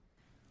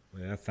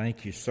Well,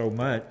 thank you so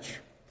much.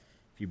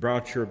 If you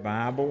brought your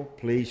Bible,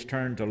 please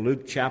turn to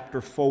Luke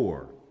chapter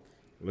 4.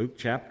 John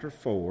chapter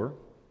 4.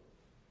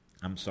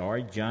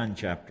 John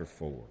chapter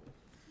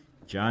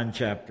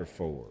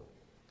 4.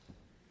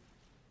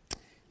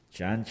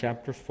 John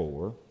chapter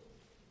 4.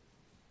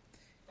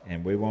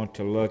 And we want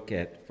to look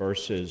at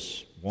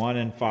verses 1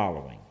 and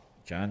following.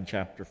 John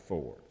chapter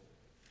 4.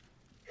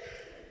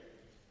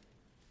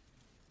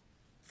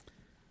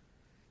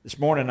 This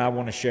morning I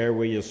want to share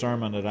with you a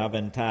sermon that I've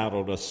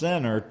entitled, A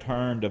Sinner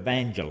Turned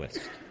Evangelist.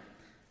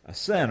 A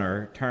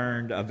Sinner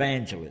Turned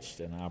Evangelist.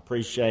 And I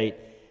appreciate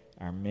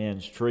our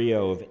men's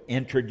trio of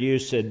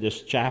introducing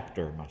this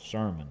chapter, my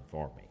sermon,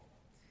 for me.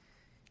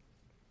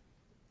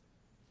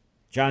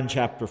 John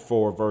chapter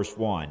 4, verse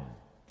 1.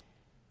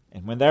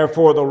 And when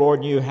therefore the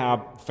Lord knew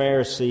how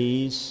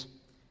Pharisees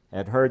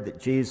had heard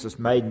that Jesus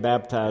made and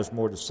baptized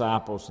more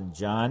disciples than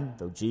John,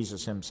 though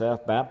Jesus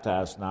himself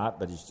baptized not,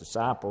 but his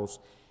disciples,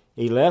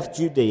 he left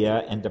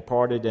Judea and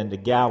departed into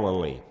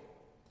Galilee.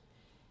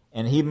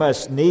 And he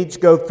must needs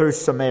go through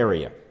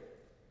Samaria.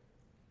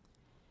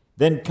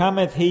 Then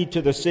cometh he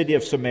to the city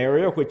of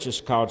Samaria, which is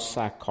called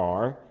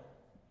Sychar,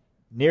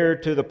 near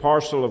to the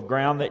parcel of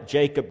ground that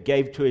Jacob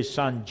gave to his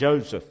son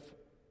Joseph.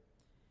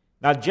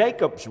 Now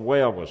Jacob's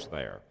well was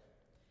there.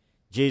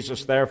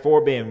 Jesus,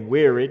 therefore, being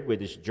wearied with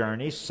his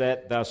journey,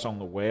 sat thus on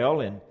the well,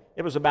 and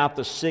it was about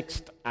the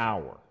 6th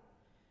hour.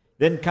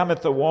 Then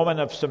cometh the woman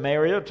of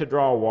Samaria to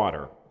draw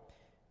water.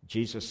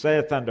 Jesus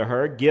saith unto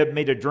her, Give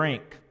me to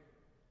drink.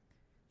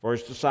 For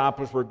his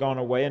disciples were gone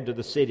away into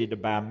the city to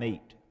buy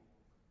meat.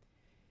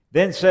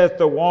 Then saith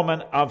the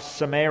woman of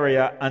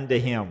Samaria unto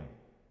him,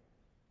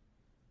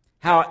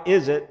 How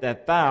is it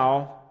that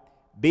thou,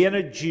 being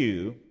a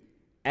Jew,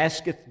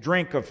 asketh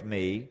drink of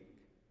me,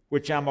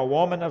 which am a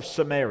woman of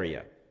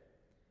Samaria?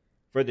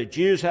 For the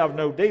Jews have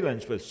no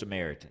dealings with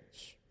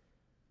Samaritans.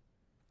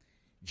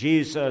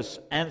 Jesus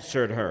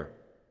answered her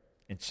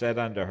and said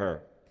unto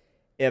her,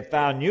 If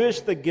thou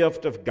knewest the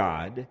gift of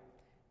God,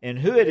 and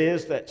who it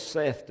is that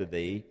saith to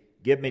thee,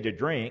 Give me to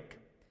drink,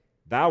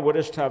 thou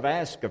wouldest have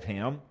asked of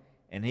him,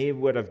 and he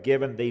would have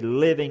given thee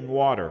living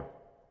water.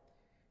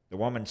 The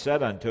woman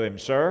said unto him,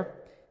 Sir,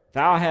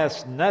 thou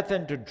hast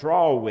nothing to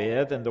draw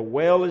with, and the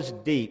well is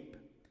deep.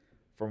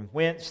 From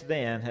whence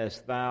then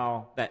hast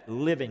thou that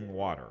living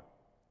water?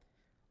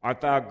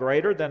 Art thou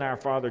greater than our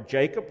father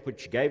Jacob,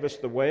 which gave us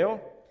the well,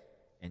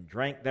 and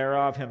drank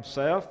thereof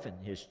himself,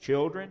 and his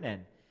children,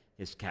 and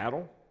his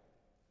cattle?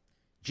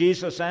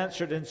 Jesus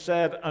answered and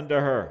said unto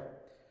her,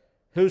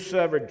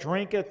 Whosoever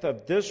drinketh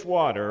of this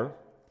water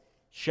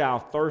shall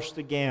thirst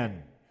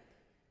again.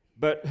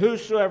 But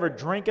whosoever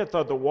drinketh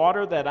of the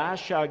water that I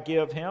shall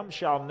give him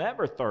shall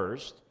never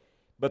thirst,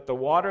 but the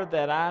water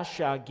that I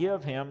shall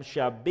give him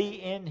shall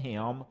be in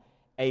him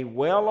a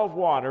well of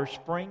water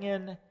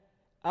springing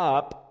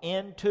up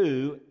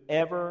into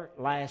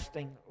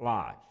everlasting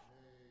life.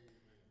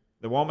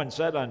 The woman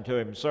said unto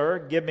him, Sir,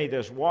 give me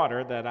this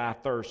water that I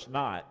thirst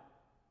not,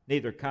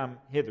 neither come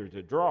hither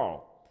to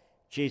draw.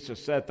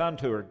 Jesus saith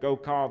unto her, Go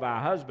call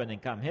thy husband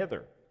and come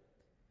hither.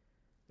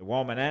 The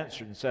woman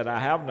answered and said, I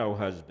have no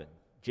husband.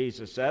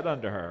 Jesus said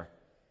unto her,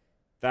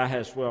 Thou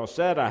hast well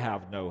said, I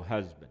have no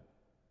husband.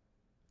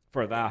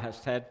 For thou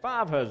hast had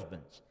 5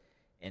 husbands,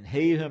 and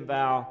he whom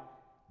thou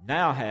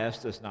now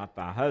hast is not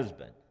thy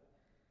husband.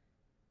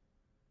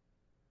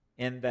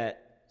 In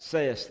that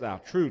sayest thou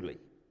truly.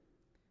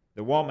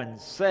 The woman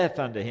saith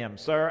unto him,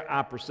 Sir,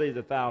 I perceive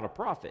that thou art a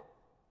prophet.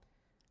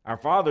 Our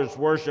fathers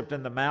worshipped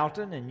in the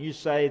mountain, and you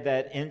say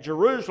that in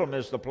Jerusalem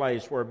is the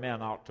place where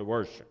men ought to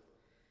worship.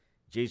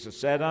 Jesus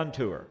said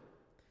unto her,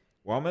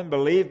 Woman,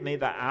 believe me,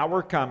 the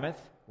hour cometh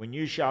when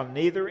you shall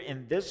neither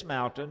in this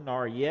mountain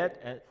nor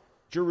yet at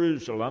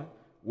Jerusalem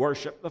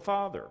worship the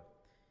Father.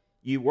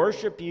 You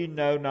worship you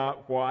know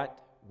not what,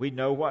 we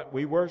know what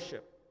we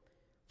worship.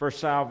 For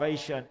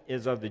salvation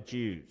is of the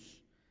Jews.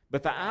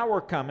 But the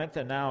hour cometh,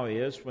 and now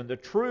is, when the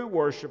true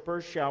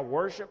worshipers shall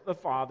worship the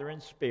Father in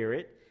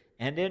spirit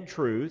and in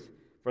truth,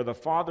 for the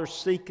Father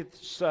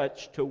seeketh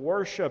such to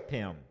worship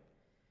him.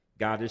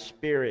 God is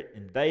spirit,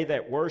 and they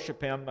that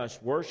worship him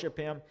must worship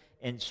him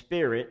in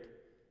spirit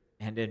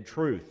and in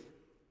truth.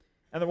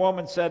 And the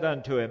woman said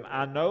unto him,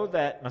 I know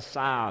that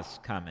Messiah is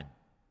coming,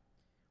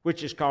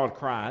 which is called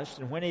Christ,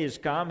 and when he is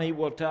come, he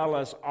will tell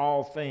us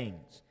all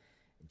things.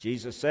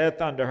 Jesus saith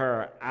unto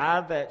her,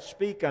 I that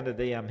speak unto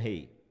thee am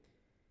he.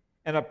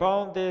 And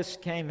upon this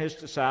came his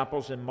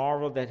disciples, and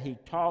marveled that he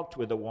talked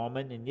with the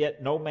woman, and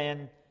yet no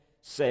man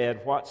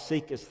said, What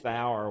seekest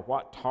thou, or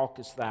what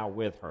talkest thou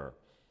with her?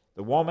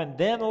 The woman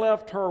then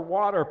left her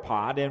water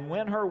pot, and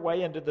went her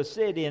way into the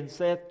city, and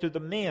saith to the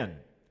men,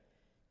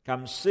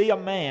 Come see a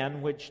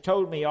man which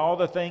told me all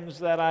the things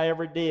that I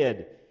ever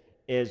did.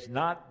 Is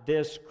not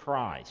this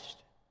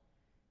Christ?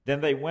 Then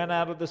they went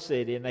out of the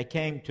city, and they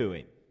came to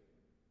him.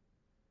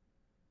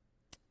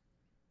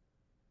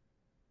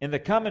 In the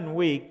coming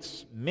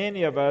weeks,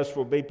 many of us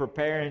will be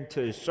preparing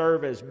to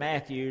serve as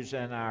Matthews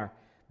in our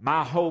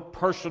My Hope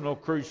personal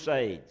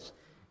crusades.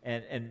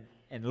 And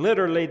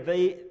literally,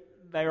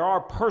 there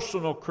are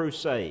personal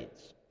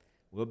crusades.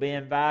 We'll be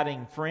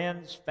inviting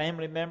friends,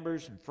 family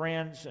members, and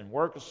friends, and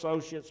work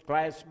associates,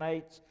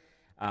 classmates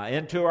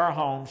into our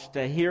homes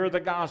to hear the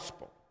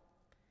gospel,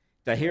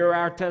 to hear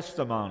our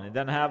testimony, and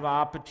then have an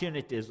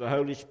opportunity as the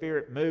Holy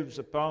Spirit moves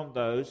upon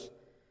those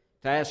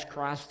to ask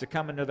Christ to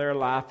come into their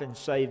life and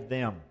save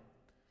them.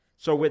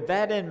 So with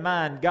that in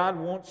mind, God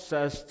wants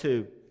us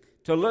to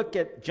look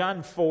at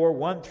John 4,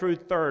 1 through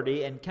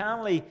 30, and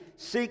kindly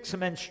seek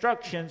some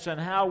instructions on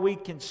how we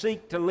can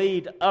seek to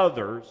lead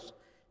others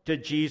to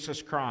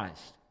Jesus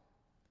Christ.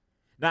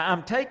 Now,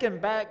 I'm taken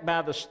back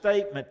by the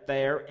statement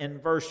there in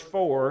verse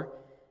 4,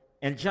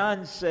 and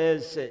John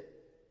says that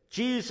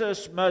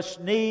Jesus must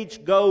needs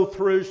go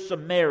through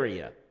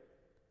Samaria.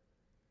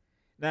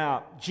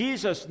 Now,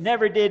 Jesus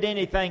never did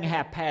anything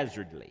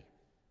haphazardly.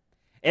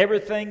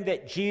 Everything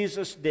that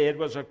Jesus did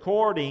was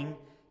according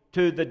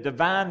to the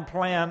divine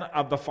plan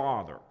of the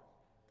Father.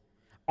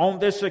 On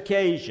this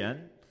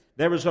occasion,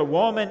 there was a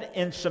woman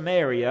in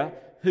Samaria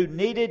who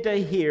needed to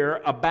hear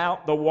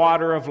about the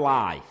water of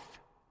life.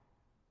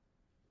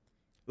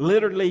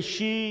 Literally,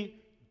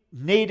 she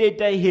needed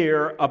to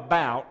hear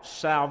about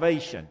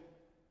salvation.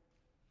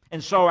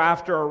 And so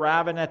after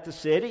arriving at the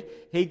city,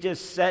 he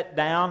just sat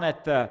down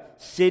at the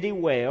city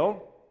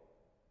well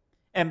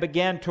and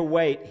began to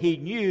wait. He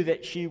knew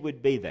that she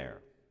would be there.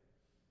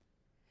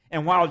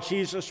 And while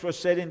Jesus was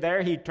sitting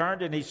there, he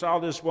turned and he saw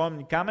this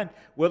woman coming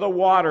with a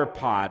water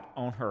pot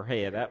on her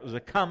head. That was a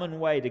common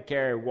way to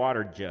carry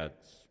water jugs.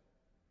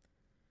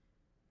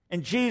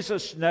 And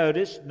Jesus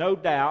noticed, no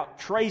doubt,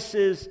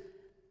 traces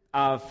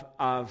of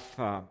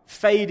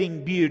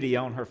fading beauty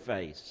on her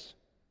face.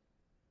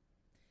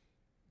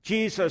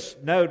 Jesus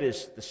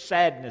noticed the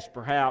sadness,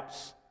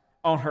 perhaps,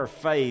 on her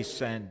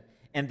face and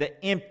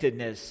the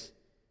emptiness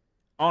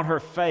on her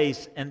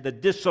face and the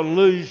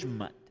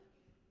disillusionment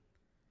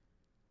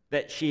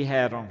that she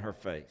had on her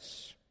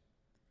face.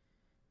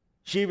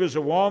 She was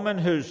a woman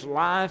whose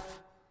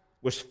life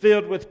was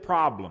filled with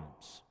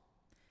problems.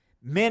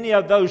 Many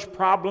of those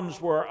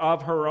problems were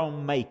of her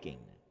own making.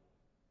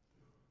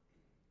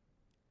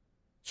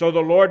 So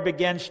the Lord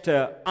begins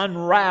to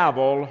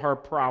unravel her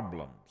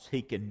problems.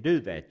 He can do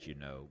that, you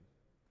know.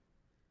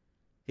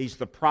 He's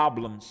the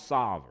problem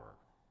solver.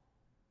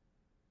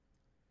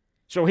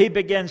 So he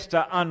begins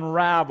to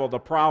unravel the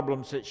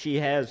problems that she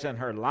has in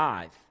her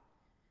life.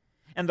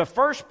 And the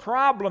first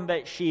problem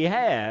that she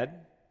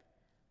had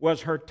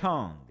was her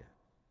tongue.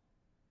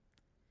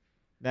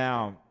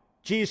 Now,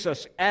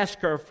 Jesus asked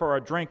her for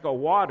a drink of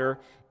water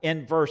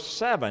in verse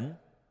 7,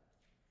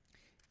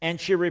 and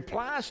she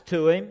replies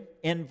to him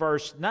in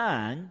verse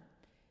 9,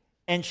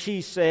 and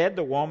she said,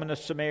 the woman of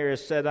Samaria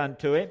said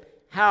unto him,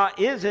 How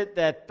is it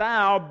that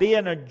thou,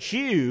 being a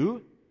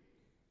Jew,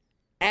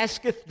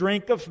 asketh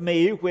drink of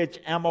me, which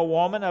am a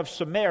woman of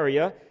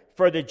Samaria?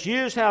 For the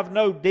Jews have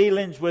no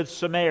dealings with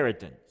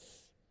Samaritans.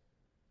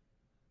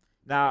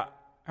 Now,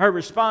 her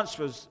response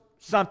was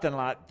something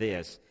like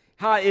this.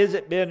 How is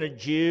it, being a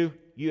Jew,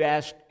 you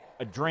ask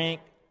a drink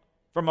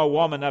from a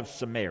woman of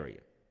Samaria?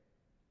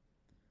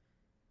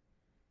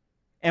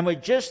 And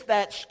with just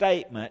that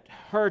statement,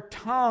 her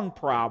tongue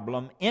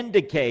problem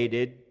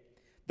indicated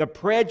the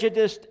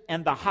prejudice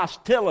and the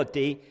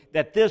hostility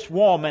that this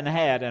woman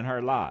had in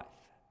her life.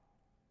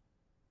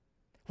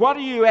 What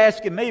are you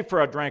asking me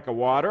for a drink of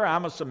water?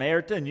 I'm a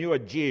Samaritan, you a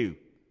Jew.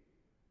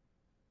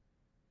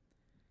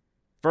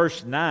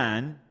 Verse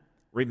 9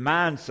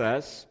 reminds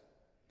us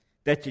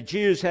that the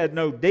Jews had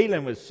no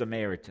dealing with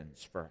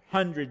Samaritans for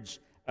hundreds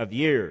of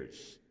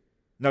years.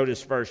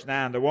 Notice verse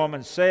 9. The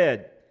woman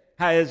said,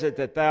 How is it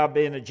that thou,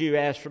 being a Jew,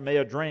 ask for me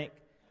a drink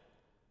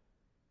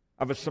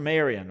of a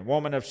Samaritan, a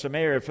woman of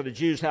Samaria? For the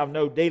Jews have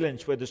no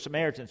dealings with the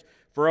Samaritans.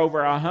 For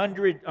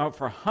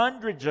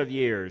hundreds of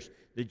years,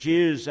 the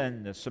Jews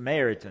and the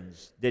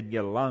Samaritans didn't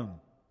get along.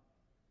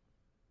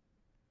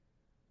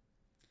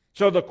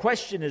 So the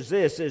question is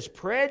this: is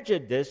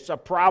prejudice a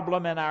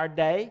problem in our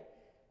day?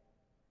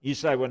 You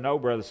say, well, no,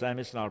 Brother Sam,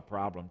 it's not a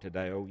problem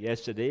today. Oh,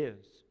 yes, it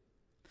is.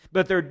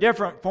 But there are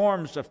different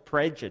forms of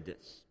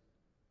prejudice.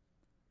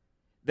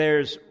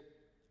 There's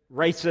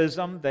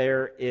racism,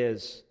 there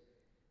is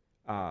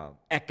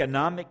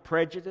economic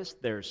prejudice,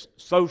 there's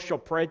social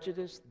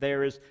prejudice,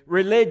 there is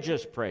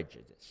religious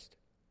prejudice.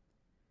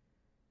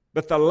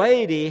 But the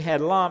lady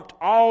had lumped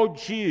all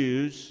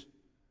Jews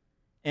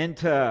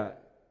into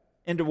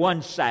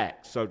one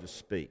sack, so to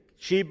speak.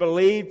 She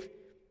believed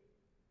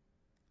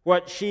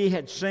what she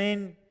had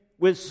seen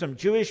with some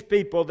Jewish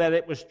people, that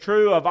it was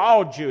true of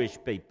all Jewish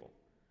people.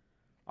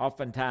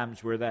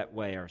 Oftentimes we're that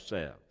way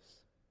ourselves.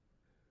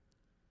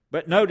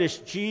 But notice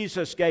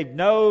Jesus gave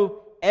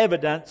no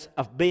evidence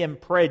of being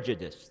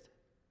prejudiced.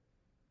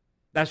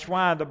 That's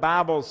why the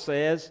Bible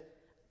says,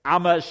 I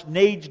must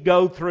needs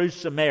go through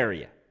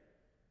Samaria.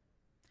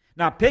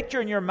 Now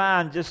picture in your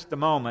mind just a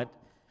moment,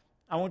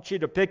 I want you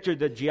to picture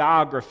the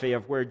geography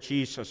of where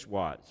Jesus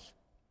was.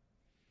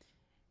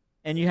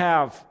 And you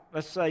have,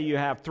 let's say you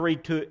have three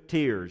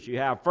tiers. You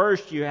have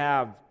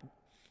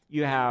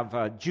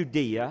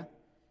Judea,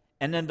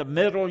 and in the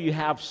middle you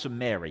have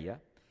Samaria,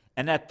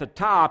 and at the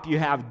top you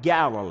have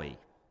Galilee.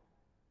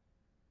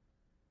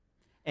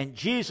 and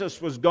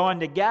Jesus was going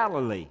to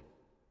Galilee.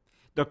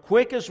 The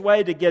quickest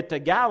way to get to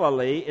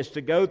Galilee is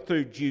to go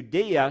through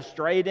Judea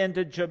straight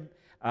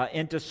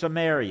into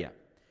Samaria.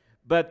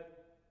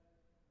 But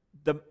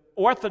the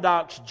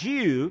Orthodox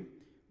Jew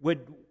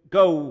would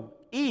go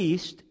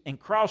east and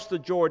cross the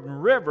Jordan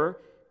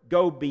River,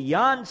 go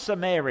beyond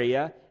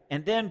Samaria,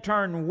 and then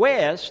turn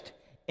west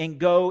and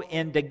go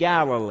into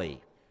Galilee.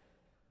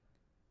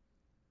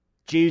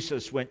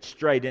 Jesus went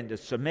straight into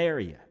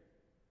Samaria.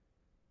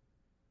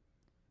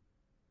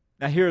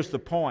 Now here's the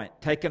point,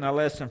 taking a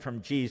lesson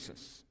from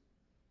Jesus.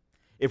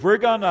 If we're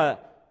going to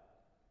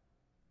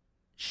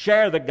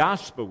share the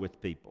gospel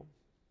with people,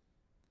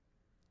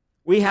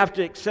 we have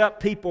to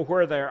accept people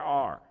where they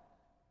are.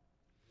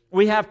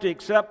 We have to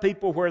accept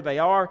people where they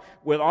are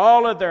with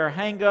all of their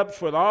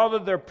hang-ups, with all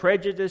of their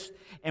prejudice,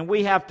 and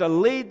we have to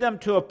lead them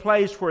to a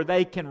place where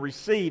they can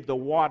receive the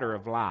water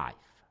of life.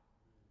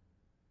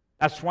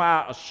 That's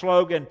why a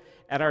slogan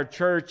at our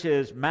church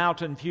is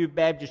Mountain View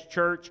Baptist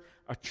Church,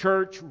 a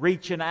church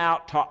reaching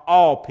out to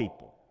all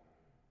people.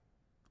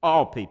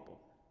 All people.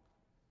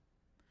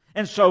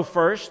 And so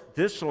first,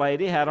 this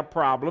lady had a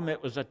problem.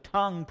 It was a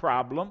tongue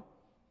problem.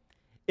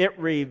 It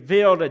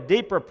revealed a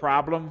deeper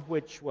problem,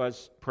 which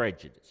was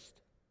prejudice.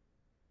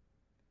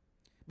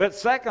 But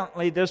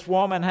secondly, this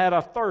woman had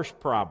a thirst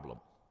problem.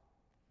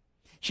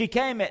 She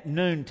came at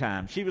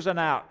noontime. She was an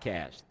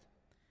outcast.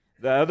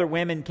 The other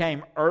women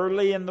came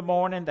early in the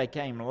morning. They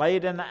came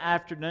late in the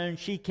afternoon.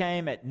 She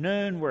came at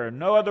noon where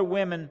no other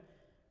women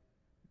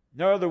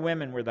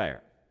were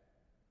there.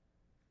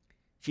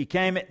 She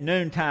came at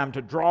noontime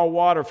to draw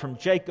water from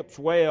Jacob's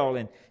well,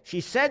 and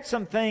she said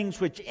some things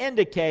which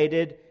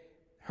indicated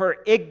her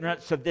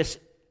ignorance of this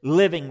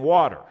living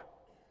water.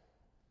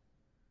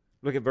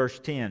 Look at verse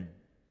 10.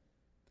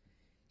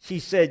 She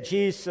said,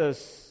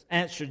 Jesus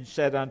answered and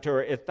said unto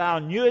her, If thou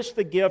knewest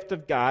the gift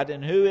of God,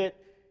 and who it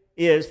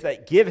is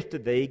that giveth to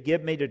thee,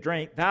 give me to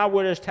drink, thou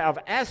wouldest have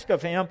asked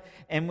of him,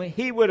 and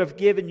he would have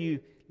given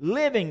you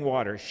living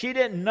water. She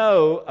didn't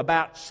know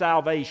about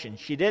salvation.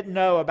 She didn't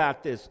know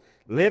about this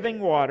living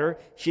water.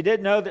 She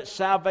didn't know that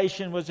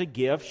salvation was a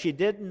gift. She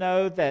didn't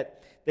know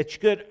that you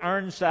could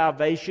earn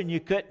salvation. You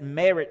couldn't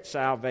merit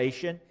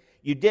salvation.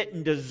 You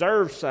didn't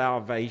deserve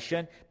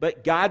salvation,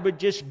 but God would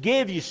just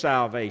give you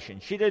salvation.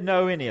 She didn't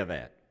know any of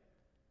that.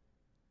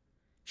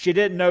 She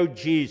didn't know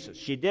Jesus.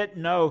 She didn't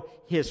know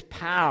His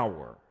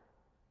power.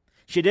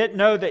 She didn't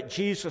know that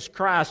Jesus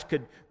Christ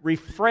could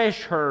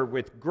refresh her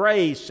with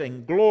grace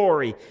and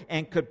glory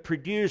and could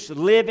produce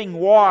living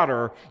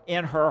water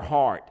in her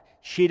heart.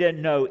 She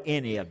didn't know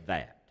any of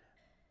that.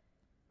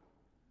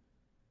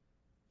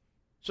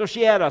 So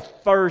she had a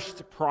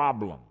thirst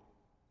problem.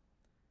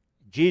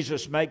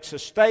 Jesus makes a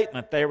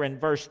statement there in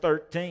verse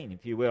 13,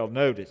 if you will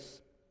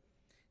notice.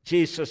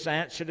 Jesus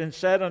answered and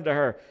said unto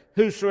her,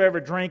 Whosoever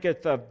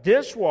drinketh of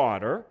this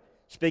water,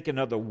 speaking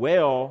of the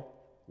well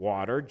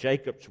water,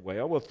 Jacob's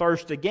well, will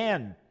thirst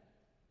again.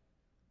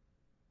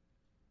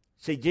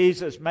 See,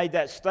 Jesus made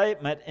that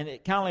statement and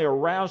it kind of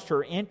aroused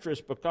her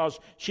interest because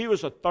she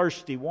was a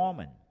thirsty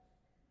woman.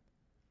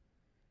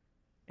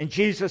 And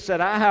Jesus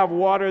said, I have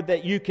water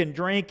that you can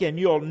drink and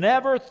you'll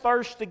never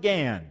thirst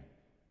again.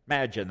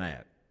 Imagine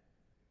that.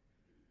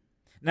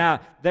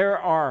 Now, there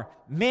are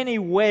many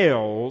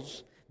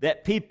wells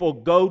that people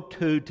go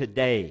to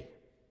today.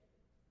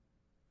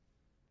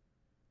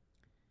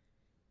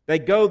 They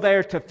go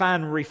there to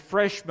find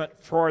refreshment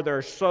for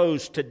their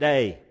souls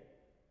today.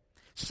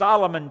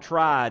 Solomon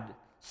tried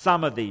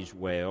some of these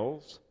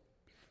wells.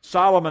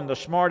 Solomon, the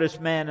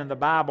smartest man in the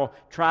Bible,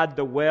 tried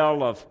the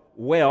well of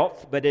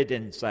wealth, but it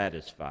didn't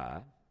satisfy.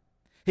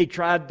 He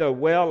tried the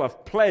well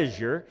of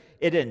pleasure.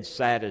 It didn't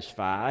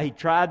satisfy. He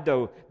tried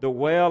the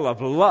well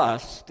of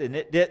lust, and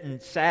it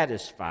didn't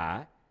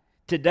satisfy.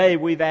 Today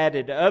we've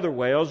added other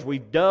wells.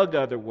 We've dug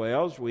other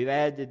wells. We've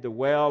added the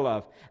well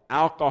of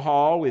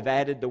alcohol. We've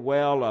added the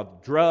well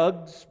of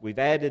drugs. We've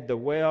added the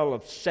well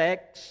of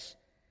sex.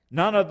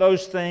 None of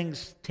those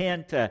things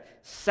tend to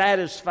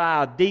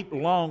satisfy a deep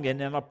longing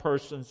in a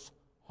person's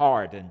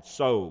heart and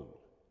soul.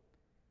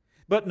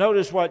 But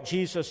notice what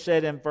Jesus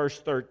said in verse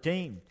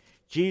 13.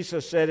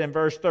 Jesus said in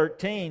verse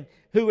 13,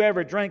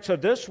 Whoever drinks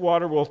of this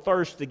water will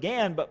thirst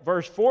again. But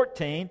verse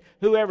 14,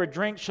 Whoever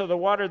drinks of the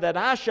water that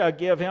I shall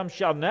give him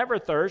shall never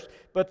thirst,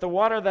 but the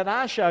water that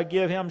I shall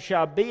give him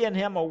shall be in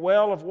him a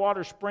well of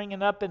water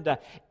springing up into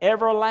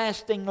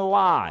everlasting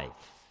life.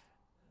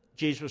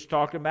 Jesus was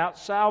talking about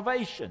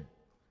salvation,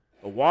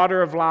 the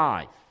water of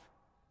life.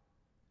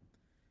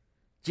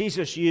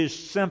 Jesus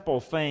used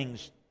simple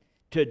things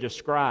to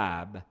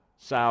describe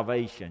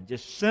salvation,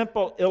 just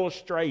simple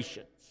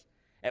illustrations.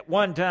 At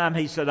one time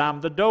he said, I'm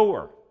the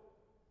door.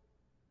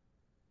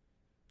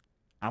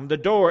 I'm the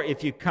door.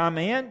 If you come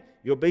in,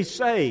 you'll be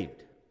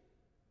saved.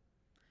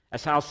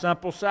 That's how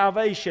simple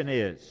salvation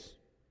is.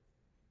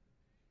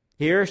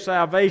 Here,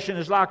 salvation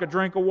is like a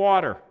drink of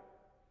water.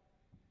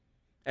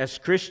 As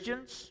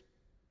Christians,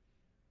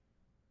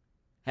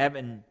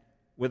 being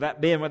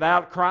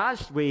without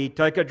Christ, we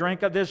take a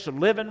drink of this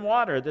living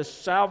water, this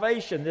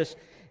salvation,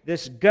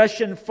 this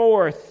gushing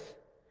forth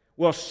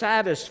will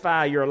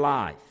satisfy your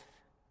life.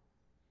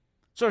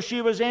 So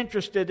she was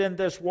interested in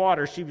this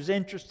water. She was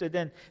interested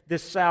in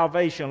this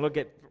salvation. Look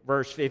at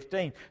verse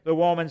 15. The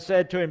woman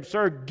said to him,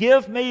 Sir,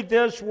 give me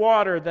this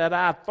water that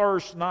I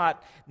thirst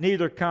not,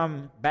 neither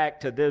come back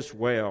to this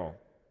well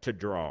to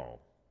draw.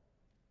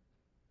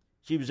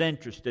 She was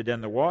interested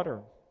in the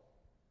water.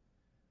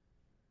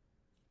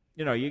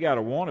 You know, you got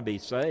to want to be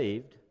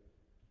saved.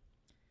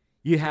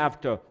 You have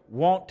to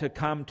want to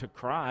come to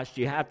Christ.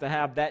 You have to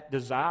have that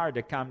desire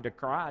to come to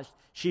Christ.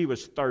 She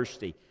was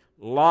thirsty.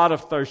 A lot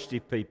of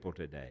thirsty people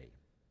today.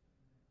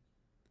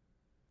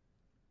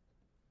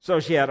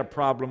 So she had a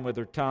problem with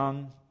her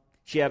tongue.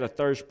 She had a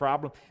thirst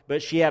problem,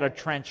 but she had a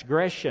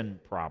transgression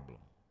problem.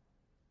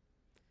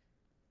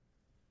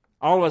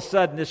 All of a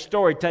sudden, this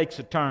story takes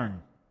a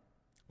turn.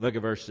 Look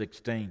at verse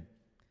 16.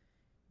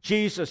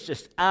 Jesus,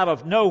 just out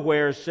of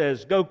nowhere,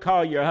 says, Go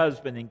call your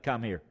husband and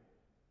come here.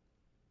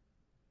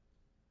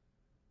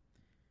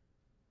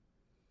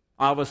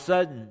 All of a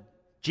sudden,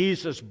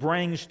 Jesus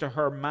brings to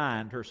her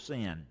mind her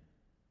sin.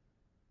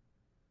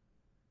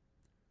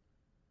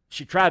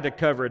 She tried to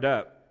cover it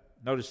up.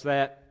 Notice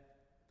that?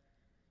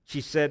 She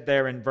said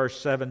there in verse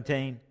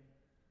 17,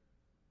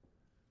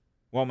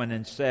 woman,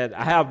 and said,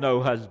 I have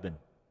no husband.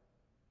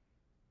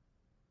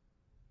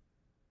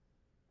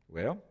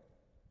 Well,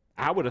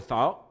 I would have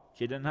thought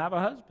she didn't have a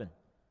husband.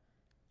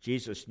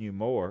 Jesus knew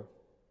more.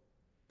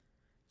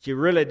 She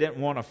really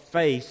didn't want to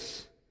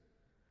face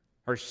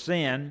her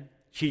sin.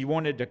 She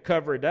wanted to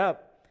cover it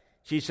up.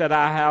 She said,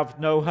 I have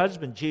no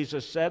husband.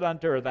 Jesus said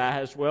unto her, Thou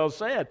hast well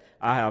said,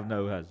 I have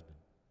no husband.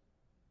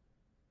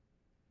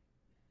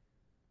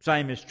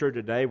 Same is true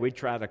today. We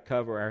try to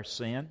cover our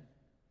sin.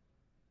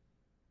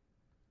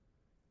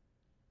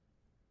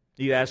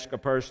 You ask a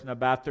person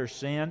about their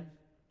sin,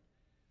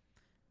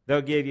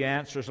 they'll give you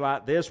answers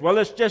like this. Well,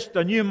 it's just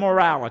a new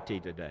morality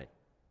today.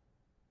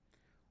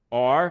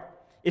 Or,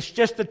 it's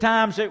just the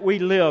times that we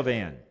live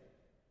in.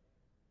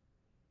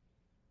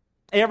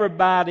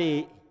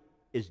 Everybody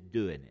is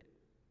doing it.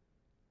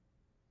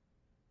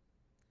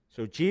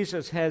 So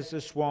Jesus has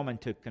this woman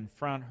to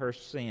confront her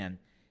sin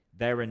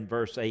there in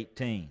verse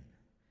 18.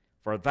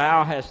 For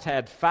thou hast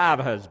had 5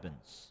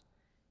 husbands,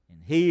 and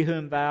he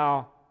whom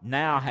thou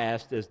now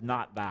hast is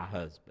not thy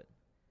husband.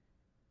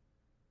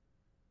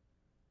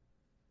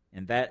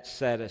 And that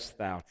saidest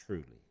thou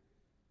truly.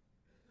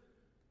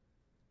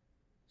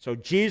 So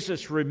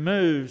Jesus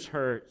removes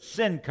her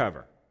sin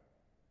cover,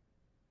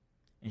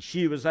 and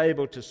she was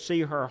able to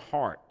see her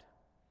heart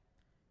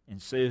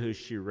and see who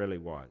she really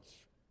was.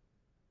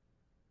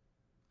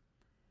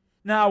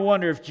 Now I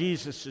wonder if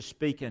Jesus is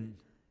speaking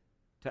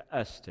to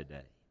us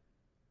today.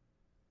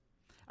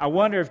 I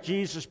wonder if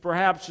Jesus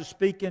perhaps is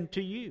speaking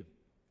to you.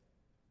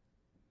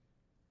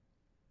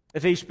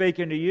 If he's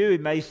speaking to you, he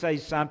may say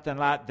something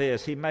like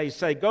this. He may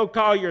say, Go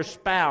call your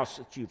spouse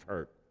that you've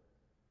hurt.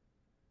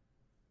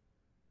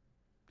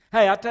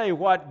 Hey, I'll tell you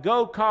what,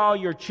 go call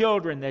your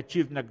children that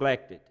you've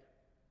neglected.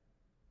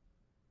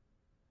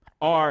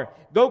 Or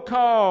go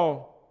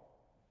call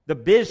the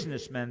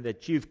businessman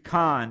that you've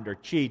conned or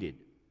cheated.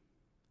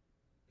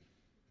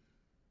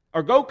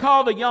 Or go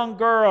call the young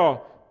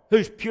girl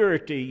whose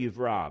purity you've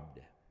robbed.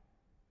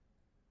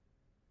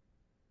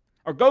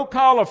 Or go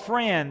call a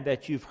friend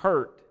that you've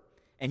hurt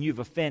and you've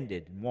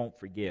offended and won't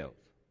forgive.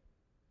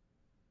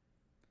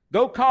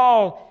 Go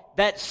call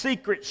that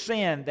secret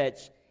sin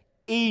that's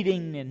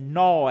eating and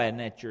gnawing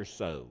at your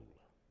soul.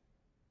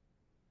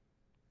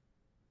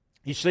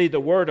 You see, the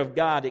Word of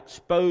God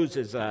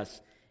exposes us,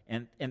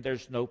 and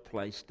there's no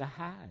place to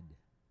hide.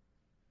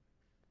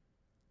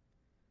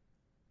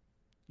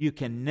 You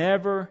can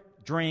never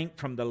drink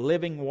from the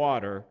living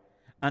water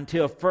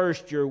until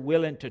first you're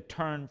willing to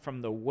turn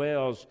from the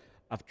wells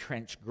of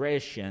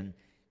transgression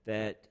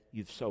that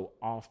you've so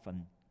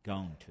often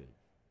gone to.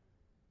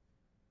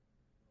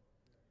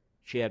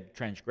 She had a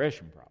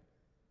transgression problem.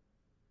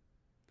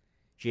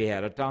 She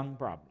had a tongue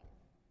problem.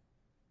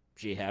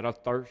 She had a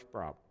thirst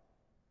problem.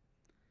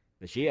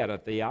 But she had a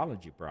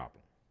theology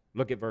problem.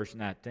 Look at verse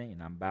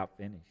 19. I'm about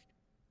finished.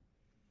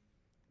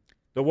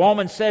 The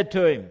woman said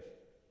to him,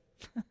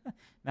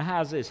 now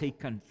how's this? He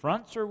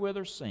confronts her with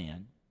her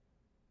sin,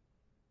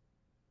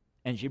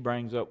 and she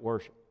brings up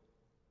worship.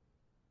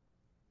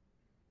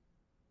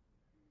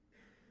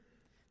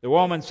 The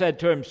woman said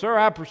to him, Sir,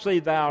 I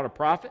perceive thou art a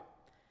prophet.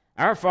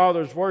 Our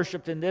fathers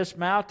worshipped in this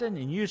mountain,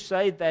 and you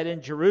say that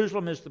in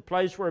Jerusalem is the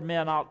place where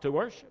men ought to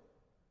worship.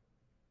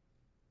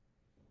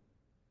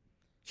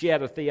 She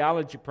had a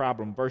theology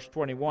problem. Verse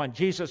 21,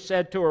 Jesus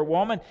said to her,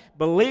 Woman,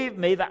 believe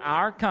me, the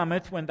hour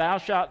cometh when thou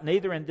shalt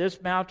neither in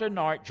this mountain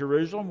nor at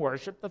Jerusalem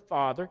worship the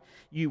Father.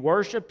 You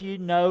worship you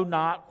know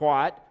not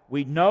what.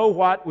 We know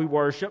what we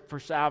worship, for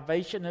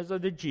salvation is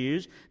of the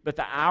Jews. But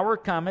the hour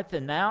cometh,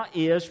 and now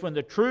is, when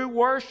the true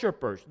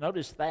worshipers,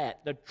 notice that,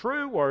 the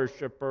true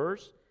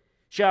worshipers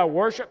shall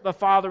worship the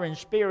Father in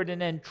spirit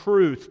and in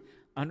truth.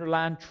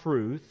 Underline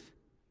truth.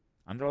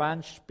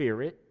 Underline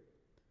spirit.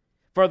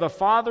 For the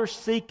Father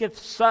seeketh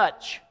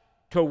such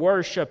to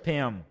worship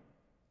Him.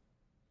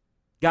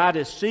 God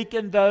is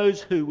seeking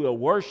those who will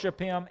worship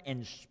Him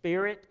in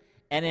spirit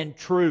and in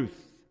truth.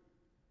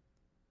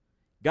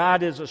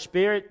 God is a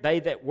spirit. They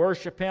that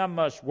worship Him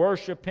must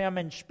worship Him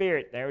in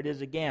spirit. There it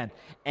is again.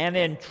 And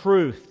in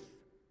truth.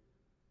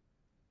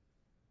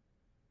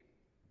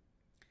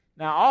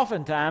 Now,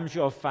 oftentimes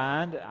you'll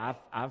find,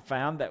 I've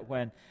found that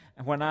when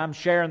I'm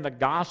sharing the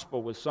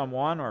gospel with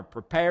someone or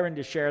preparing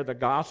to share the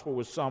gospel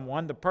with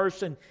someone, the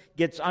person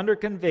gets under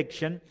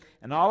conviction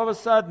and all of a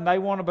sudden they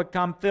want to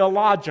become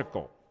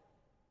theological.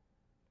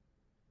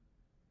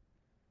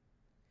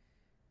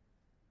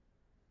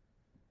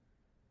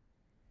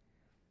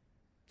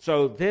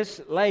 So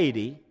this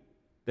lady,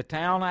 the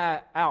town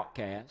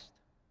outcast,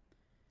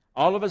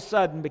 all of a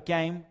sudden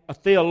became a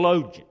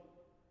theologian.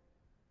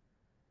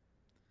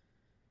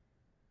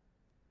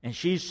 And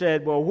she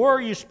said, well, where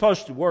are you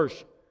supposed to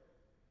worship?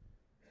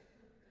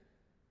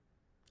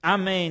 I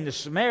mean, the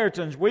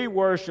Samaritans, we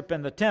worship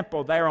in the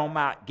temple there on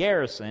Mount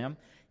Gerizim.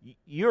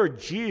 You're a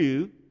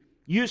Jew.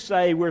 You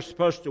say we're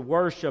supposed to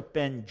worship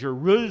in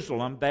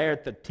Jerusalem there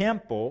at the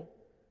temple.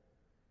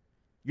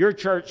 Your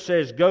church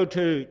says go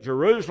to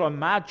Jerusalem.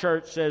 My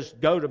church says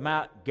go to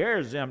Mount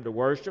Gerizim to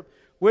worship.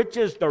 Which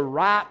is the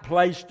right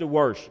place to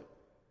worship?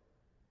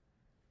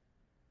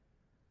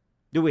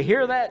 Do we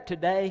hear that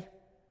today?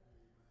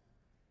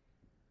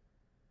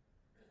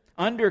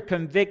 Under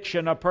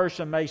conviction, a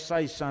person may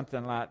say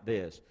something like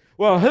this.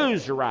 Well,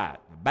 who's right?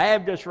 The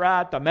Baptist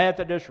right? The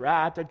Methodist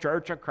right? The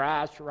Church of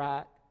Christ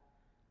right?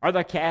 Are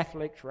the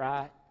Catholics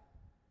right?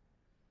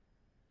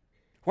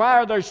 Why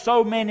are there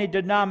so many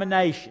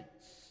denominations?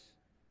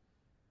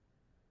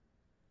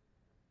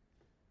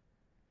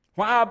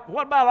 Why?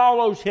 What about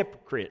all those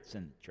hypocrites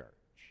in the church?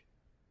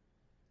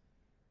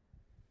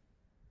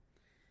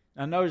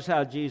 Now notice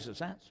how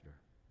Jesus answered her.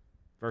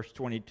 Verse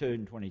 22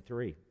 and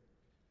 23.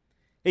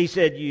 He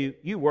said,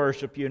 you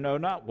worship you know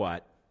not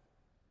what.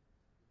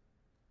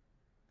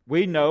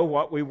 We know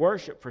what we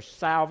worship, for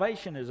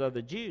salvation is of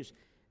the Jews.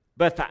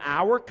 But the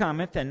hour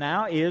cometh, and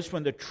now is,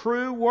 when the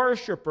true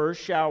worshipers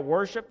shall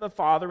worship the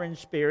Father in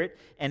spirit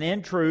and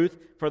in truth,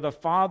 for the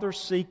Father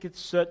seeketh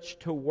such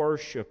to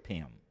worship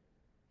Him.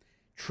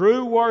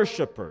 True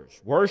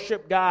worshipers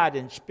worship God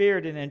in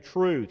spirit and in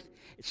truth.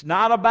 It's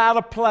not about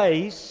a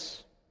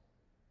place.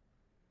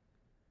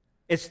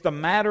 It's the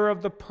matter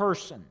of the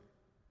person.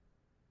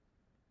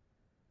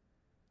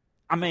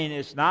 I mean,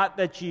 it's not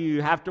that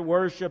you have to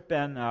worship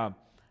in a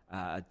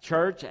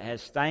church that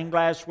has stained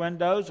glass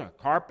windows or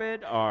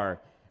carpet or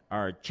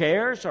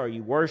chairs, or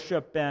you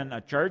worship in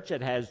a church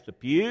that has the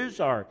pews,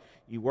 or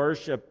you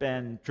worship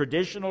in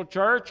traditional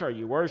church, or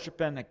you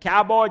worship in a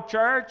cowboy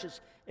church.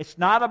 It's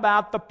not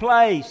about the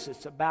place,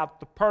 it's about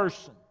the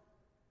person.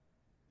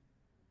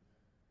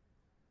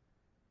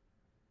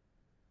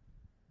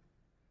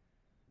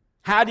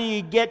 How do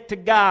you get to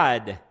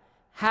God?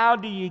 How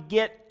do you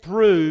get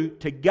through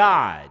to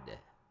God?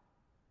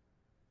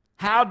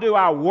 How do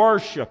I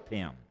worship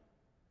Him?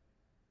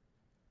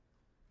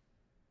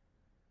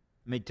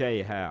 Let me tell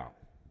you how.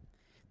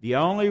 The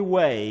only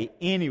way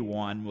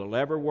anyone will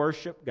ever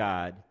worship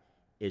God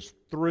is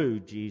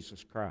through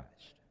Jesus Christ.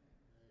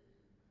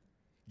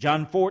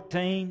 John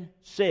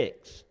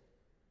 14:6,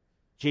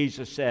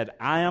 Jesus said,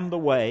 I am the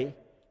way,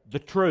 the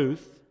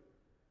truth,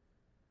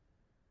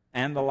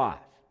 and the life.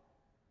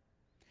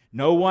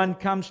 No one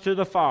comes to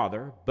the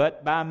Father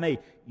but by me.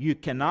 You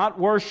cannot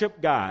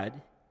worship God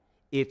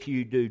if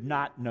you do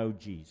not know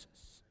Jesus.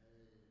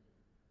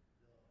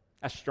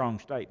 That's a strong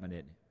statement,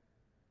 isn't it?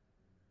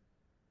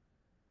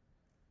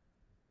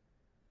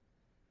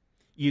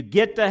 You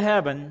get to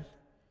heaven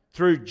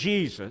through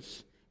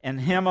Jesus and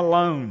Him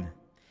alone.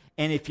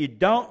 And if you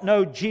don't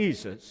know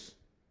Jesus,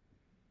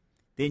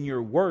 then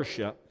your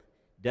worship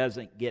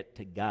doesn't get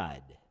to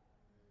God.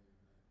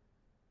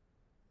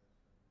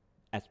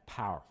 That's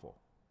powerful.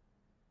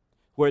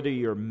 Whether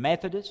you're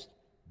Methodist,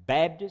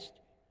 Baptist,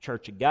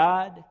 Church of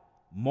God,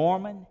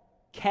 Mormon,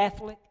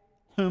 Catholic,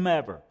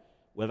 whomever,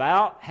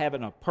 without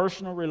having a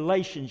personal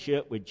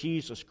relationship with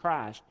Jesus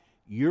Christ,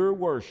 your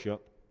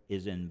worship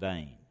is in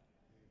vain.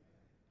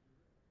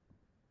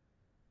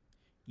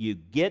 You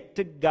get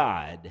to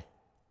God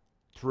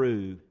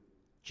through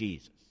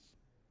Jesus.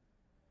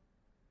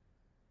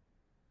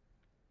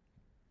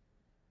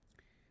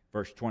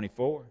 Verse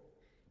 24.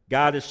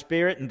 God is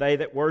spirit, and they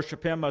that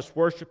worship Him must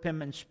worship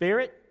Him in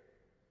spirit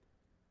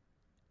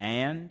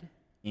and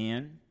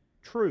in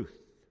truth.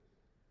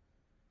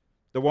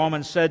 The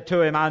woman said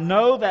to Him, I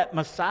know that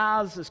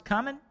Messiah is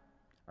coming,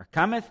 or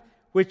cometh,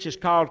 which is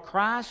called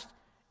Christ,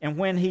 and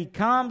when He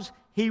comes,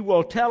 He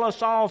will tell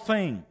us all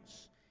things.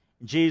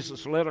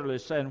 Jesus literally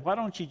said, why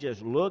don't you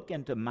just look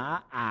into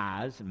my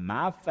eyes and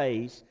my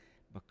face,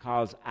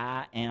 because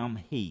I am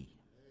He.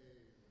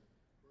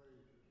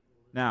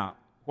 Now,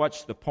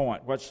 what's the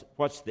point?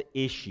 What's the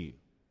issue?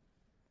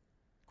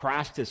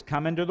 Christ has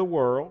come into the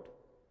world.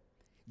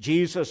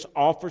 Jesus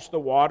offers the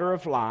water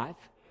of life.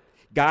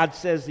 God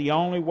says the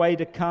only way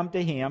to come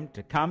to Him,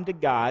 to come to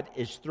God,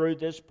 is through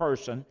this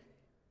person,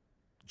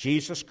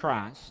 Jesus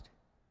Christ.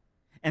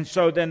 And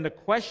so then the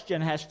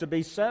question has to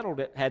be settled.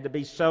 It had to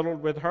be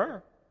settled with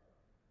her.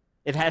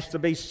 It has to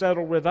be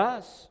settled with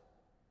us.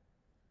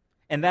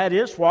 And that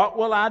is, what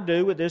will I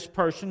do with this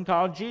person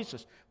called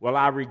Jesus? Will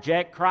I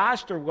reject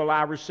Christ or will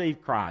I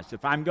receive Christ?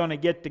 If I'm going to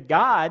get to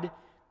God,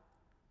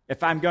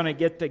 if I'm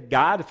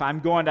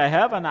going to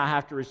heaven, I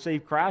have to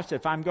receive Christ.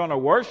 If I'm going to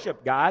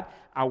worship God,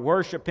 I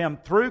worship Him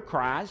through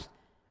Christ.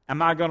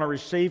 Am I going to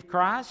receive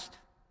Christ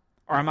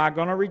or am I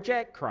going to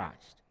reject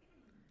Christ?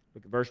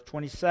 Look at verse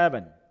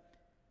 27.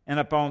 And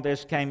upon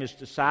this came his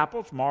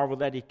disciples, marveled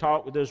that he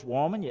talked with this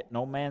woman, yet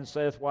no man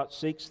saith, What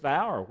seekest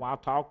thou? Or why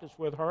talkest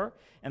with her?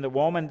 And the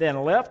woman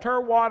then left her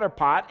water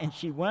pot, and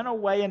she went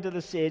away into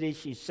the city.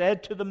 She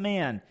said to the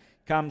men,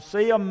 Come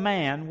see a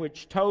man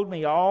which told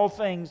me all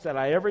things that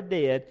I ever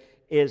did.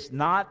 Is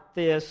not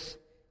this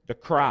the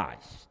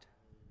Christ?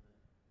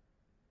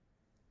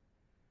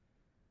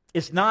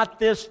 Is not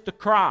this the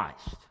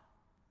Christ?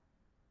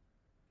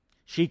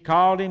 She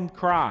called him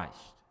Christ.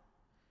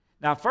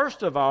 Now,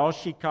 first of all,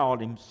 she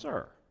called him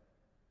Sir.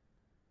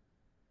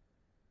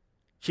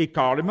 She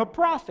called him a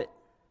prophet.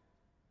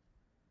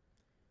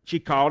 She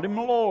called him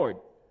Lord,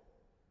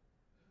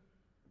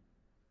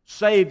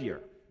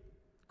 Savior,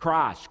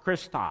 Christ,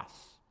 Christos,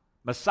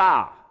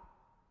 Messiah.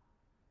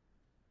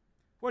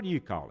 What do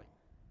you call him?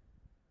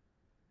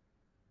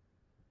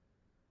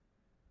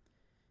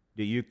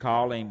 Do you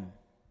call him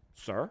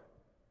Sir?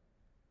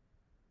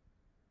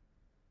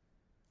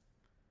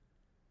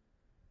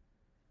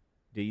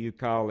 Do you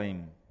call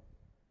him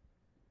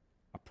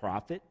a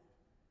prophet?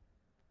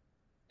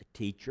 A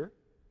teacher?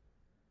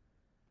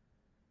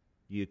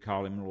 Do you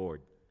call him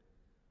Lord?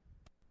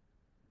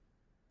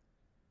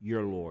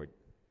 Your Lord.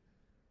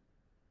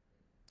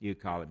 Do you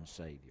call him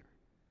Savior?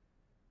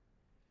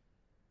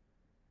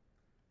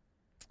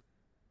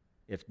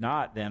 If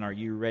not, then are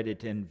you ready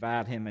to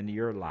invite him into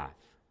your life?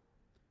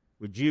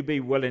 Would you be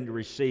willing to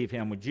receive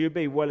him? Would you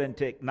be willing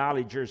to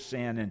acknowledge your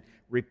sin and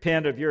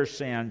repent of your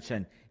sins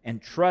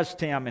and trust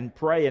him and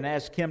pray and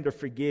ask him to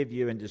forgive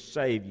you and to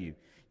save you?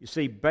 You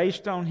see,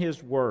 based on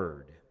his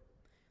word,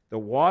 the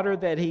water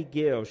that he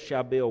gives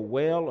shall be a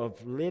well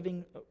of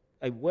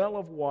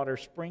water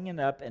springing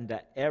up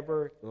into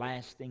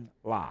everlasting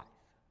life.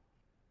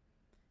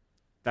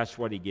 That's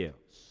what he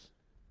gives.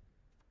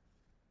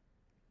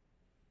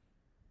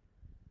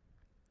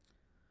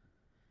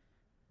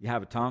 You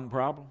have a tongue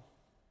problem?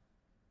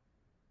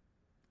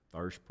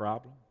 Thirst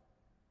problem?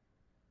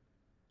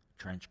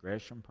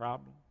 Transgression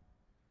problem?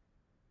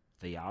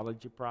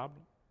 Theology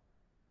problem?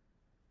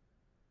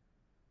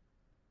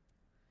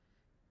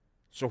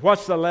 So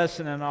what's the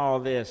lesson in all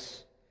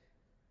this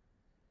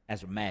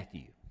as a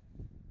Matthew?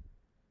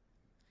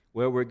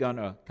 Well, we're going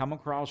to come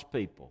across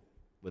people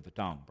with a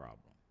tongue problem.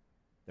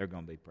 They're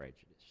going to be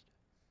prejudiced.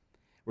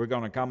 We're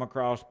going to come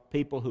across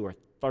people who are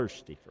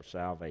thirsty for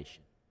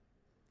salvation.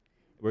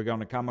 We're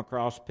going to come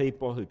across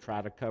people who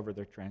try to cover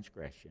their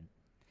transgression.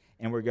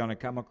 And we're going to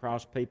come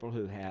across people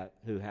who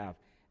have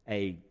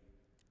a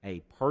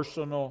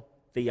personal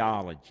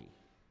theology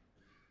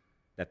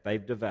that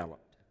they've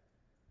developed.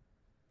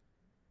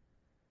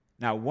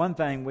 Now, one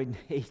thing we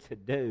need to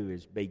do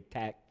is be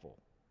tactful.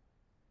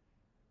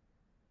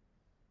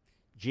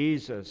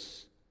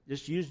 Jesus,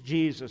 just use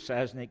Jesus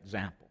as an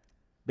example.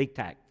 Be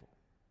tactful.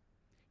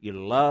 You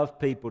love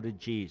people to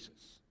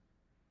Jesus.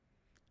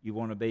 You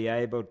want to be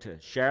able to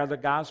share the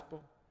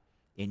gospel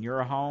in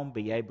your home,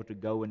 be able to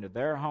go into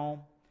their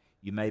home.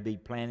 You may be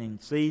planting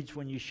seeds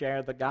when you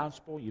share the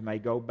gospel. You may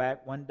go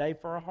back one day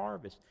for a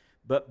harvest.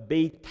 But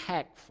be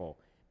tactful.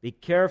 Be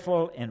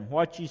careful in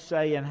what you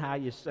say and how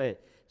you say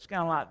it. It's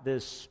kind of like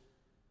this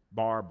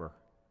barber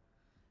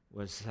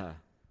was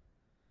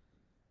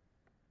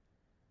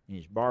in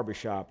his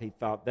barbershop. He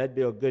thought that'd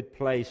be a good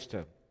place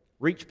to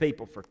reach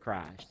people for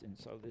Christ. And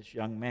so this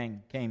young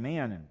man came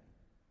in and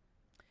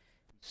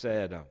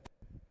said,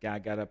 guy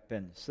got up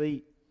in the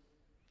seat,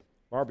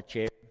 barber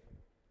chair.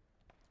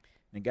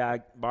 And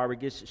the barber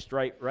gets his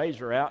straight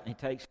razor out and he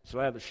takes his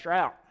leather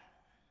strap.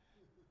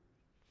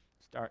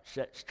 Starts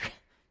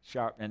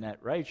sharpening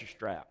that razor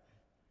strap.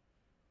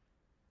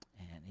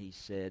 And he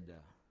said,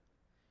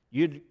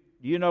 you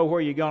know where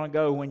you're going to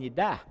go when you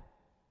die?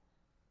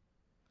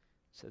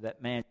 So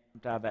that man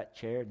jumped out of that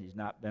chair and he's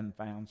not been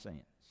found since.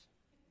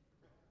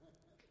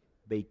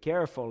 Be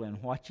careful in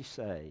what you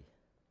say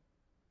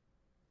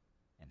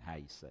and how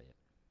you say it.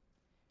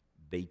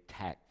 Be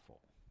tactful.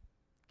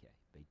 Okay,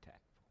 be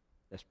tactful.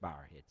 Let's bow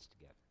our heads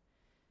together.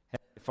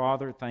 Heavenly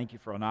Father, thank you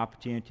for an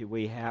opportunity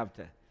we have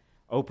to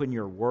open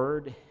your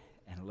word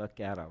and look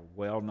at a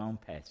well-known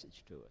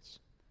passage to us.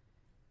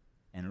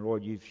 And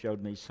Lord, you've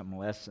showed me some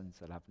lessons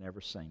that I've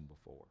never seen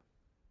before.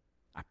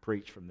 I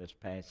preached from this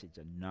passage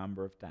a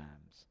number of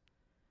times.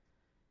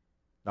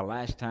 The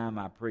last time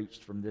I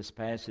preached from this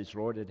passage,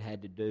 Lord, it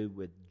had to do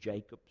with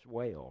Jacob's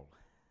well.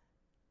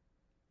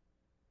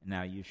 And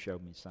now you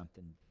showed me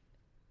something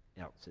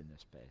else in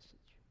this passage.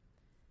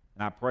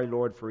 And I pray,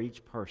 Lord, for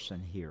each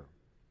person here.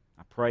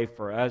 I pray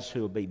for us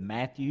who will be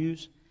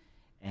Matthews.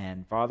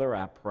 And Father,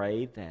 I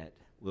pray that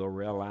we'll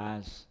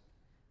realize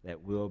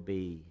that we'll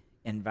be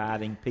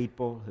inviting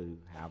people who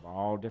have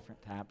all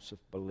different types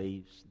of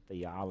beliefs,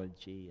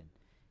 theology, and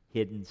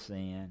hidden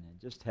sin, and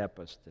just help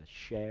us to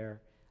share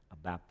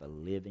about the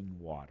living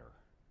water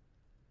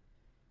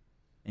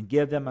and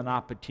give them an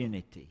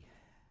opportunity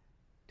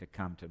to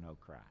come to know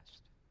Christ.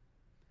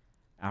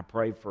 I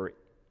pray for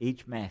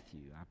each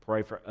Matthew. I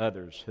pray for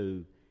others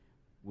who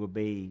will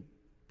be,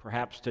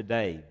 perhaps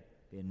today,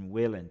 being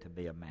willing to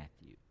be a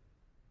Matthew.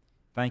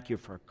 Thank you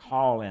for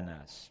calling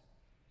us,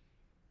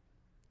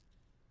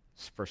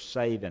 for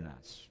saving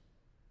us,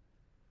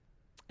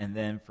 and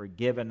then for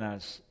giving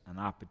us an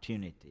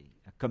opportunity,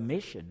 a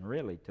commission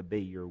really, to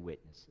be your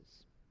witnesses.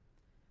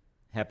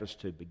 Help us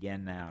to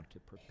begin now to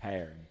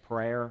prepare in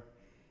prayer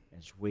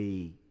as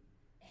we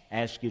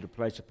ask you to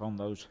place upon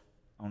those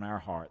on our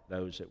heart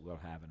those that we'll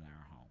have in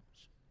our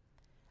homes.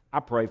 I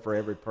pray for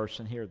every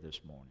person here this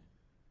morning.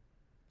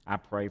 I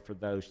pray for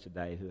those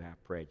today who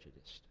have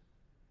prejudice.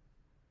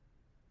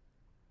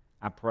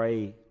 I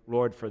pray,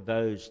 Lord, for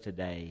those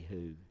today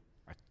who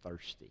are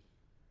thirsty.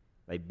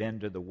 They've been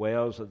to the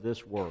wells of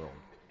this world.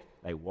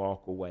 They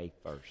walk away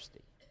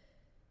thirsty.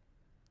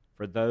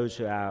 For those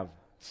who have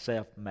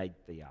self-made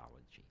theology.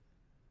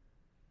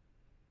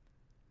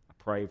 I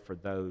pray for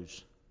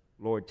those,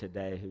 Lord,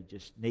 today who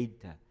just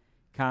need to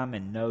come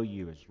and know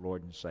you as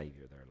Lord and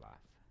Savior of their life.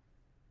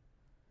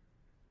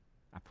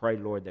 I pray,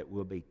 Lord, that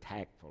we'll be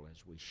tactful as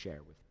we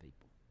share with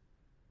people.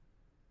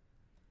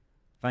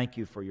 Thank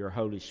you for your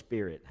Holy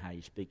Spirit, how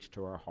He speaks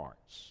to our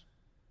hearts.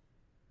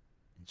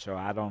 And so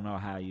I don't know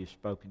how you've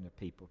spoken to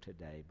people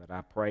today, but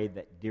I pray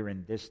that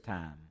during this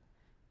time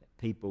that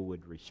people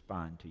would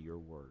respond to your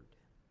word.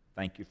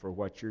 Thank you for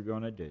what you're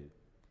going to do.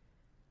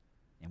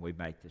 And we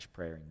make this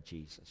prayer in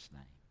Jesus'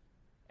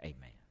 name.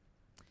 Amen.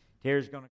 Terry's going to